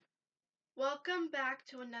Welcome back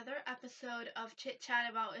to another episode of Chitchat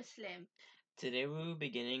about Islam. Today we will be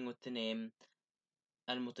beginning with the name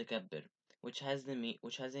Al-Mutakabbir, which has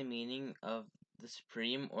a meaning of the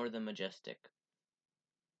supreme or the majestic.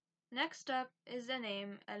 Next up is the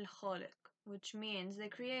name Al-Khaliq, which means the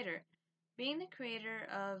creator, being the creator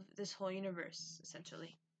of this whole universe,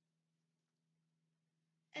 essentially.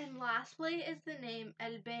 And lastly is the name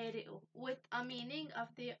Al-Bari'u, with a meaning of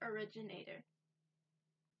the originator.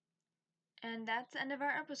 And that's the end of our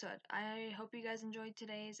episode. I hope you guys enjoyed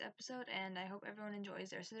today's episode, and I hope everyone enjoys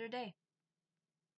the rest of their day.